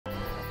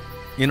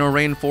in a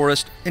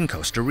rainforest in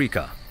Costa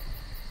Rica.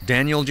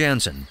 Daniel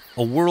Jansen,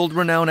 a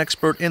world-renowned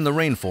expert in the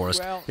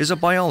rainforest, is a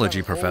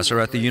biology professor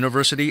at the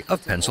University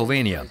of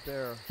Pennsylvania.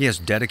 He has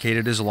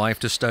dedicated his life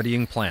to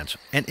studying plants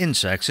and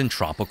insects in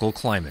tropical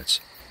climates.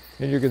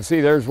 And you can see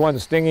there's one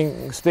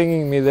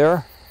stinging me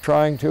there,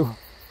 trying to.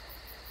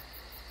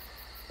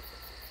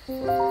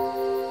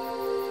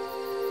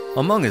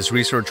 Among his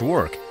research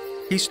work,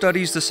 he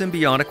studies the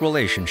symbiotic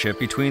relationship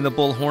between the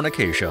bullhorn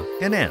acacia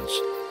and ants.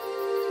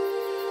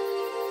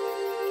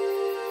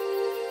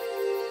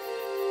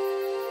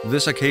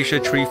 This acacia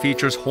tree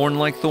features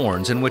horn-like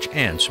thorns in which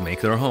ants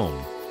make their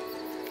home.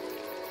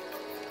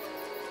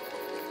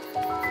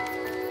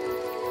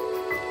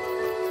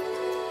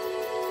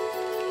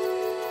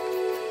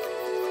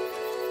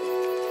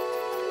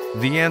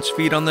 The ants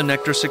feed on the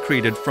nectar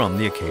secreted from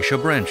the acacia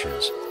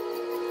branches.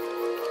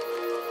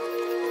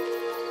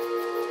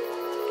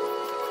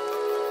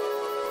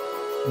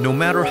 No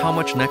matter how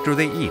much nectar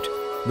they eat,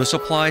 the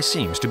supply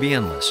seems to be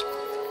endless.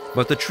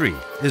 But the tree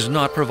is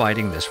not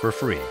providing this for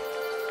free.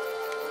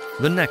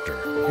 The nectar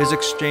is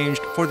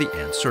exchanged for the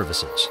ant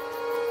services.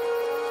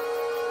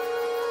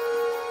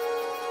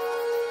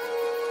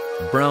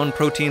 Brown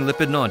protein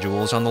lipid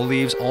nodules on the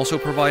leaves also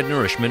provide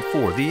nourishment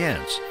for the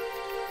ants.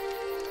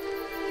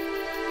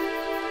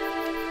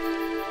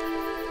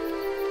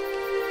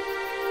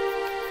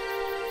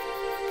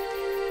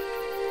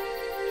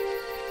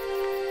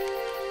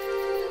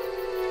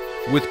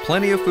 With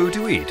plenty of food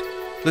to eat,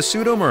 the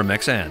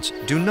pseudomyrmex ants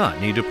do not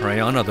need to prey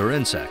on other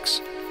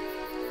insects.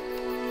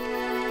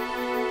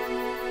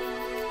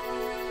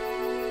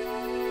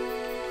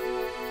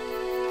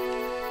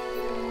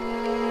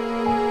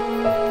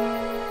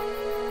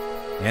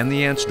 And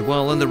the ants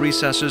dwell in the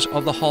recesses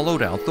of the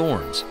hollowed-out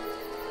thorns.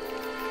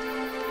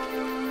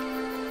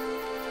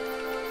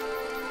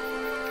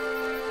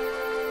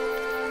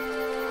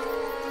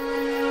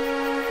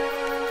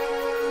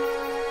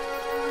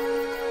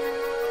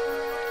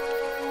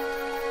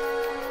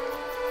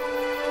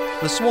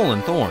 The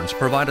swollen thorns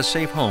provide a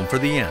safe home for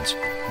the ants,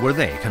 where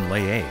they can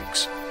lay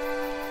eggs.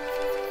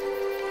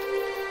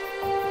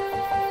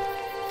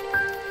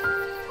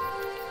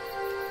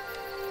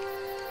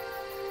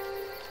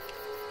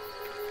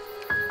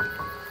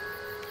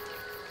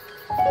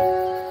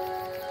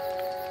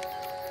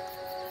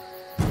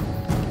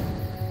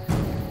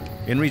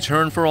 In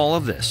return for all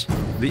of this,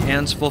 the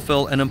ants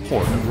fulfill an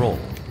important role.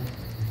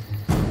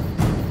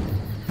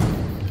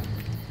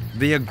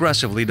 They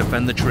aggressively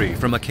defend the tree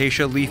from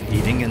acacia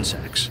leaf-eating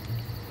insects.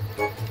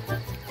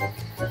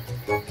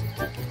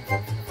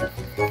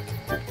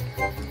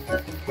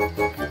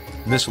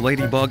 This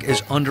ladybug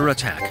is under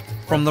attack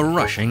from the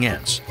rushing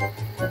ants.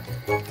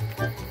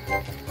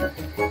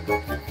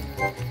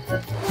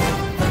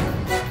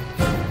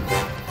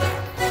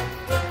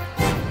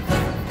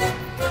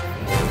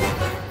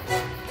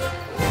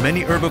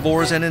 Many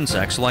herbivores and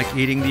insects like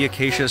eating the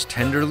acacia's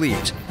tender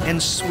leaves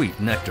and sweet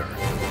nectar.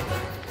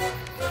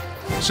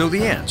 So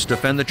the ants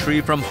defend the tree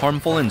from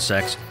harmful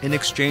insects in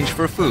exchange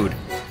for food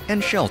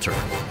and shelter.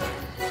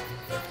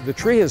 The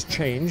tree has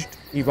changed,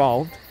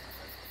 evolved,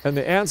 and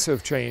the ants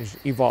have changed,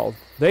 evolved.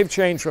 They've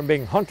changed from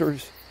being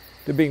hunters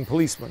to being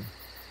policemen.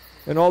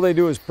 And all they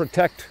do is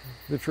protect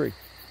the tree.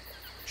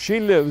 She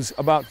lives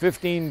about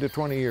 15 to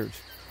 20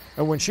 years.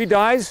 And when she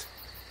dies,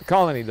 the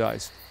colony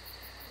dies.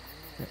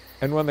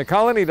 And when the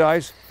colony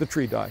dies, the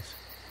tree dies.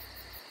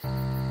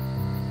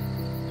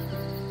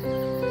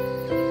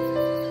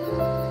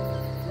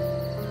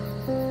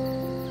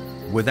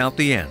 Without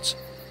the ants,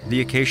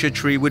 the acacia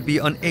tree would be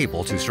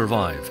unable to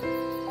survive.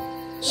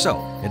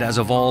 So, it has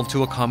evolved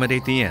to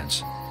accommodate the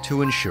ants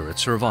to ensure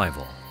its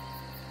survival.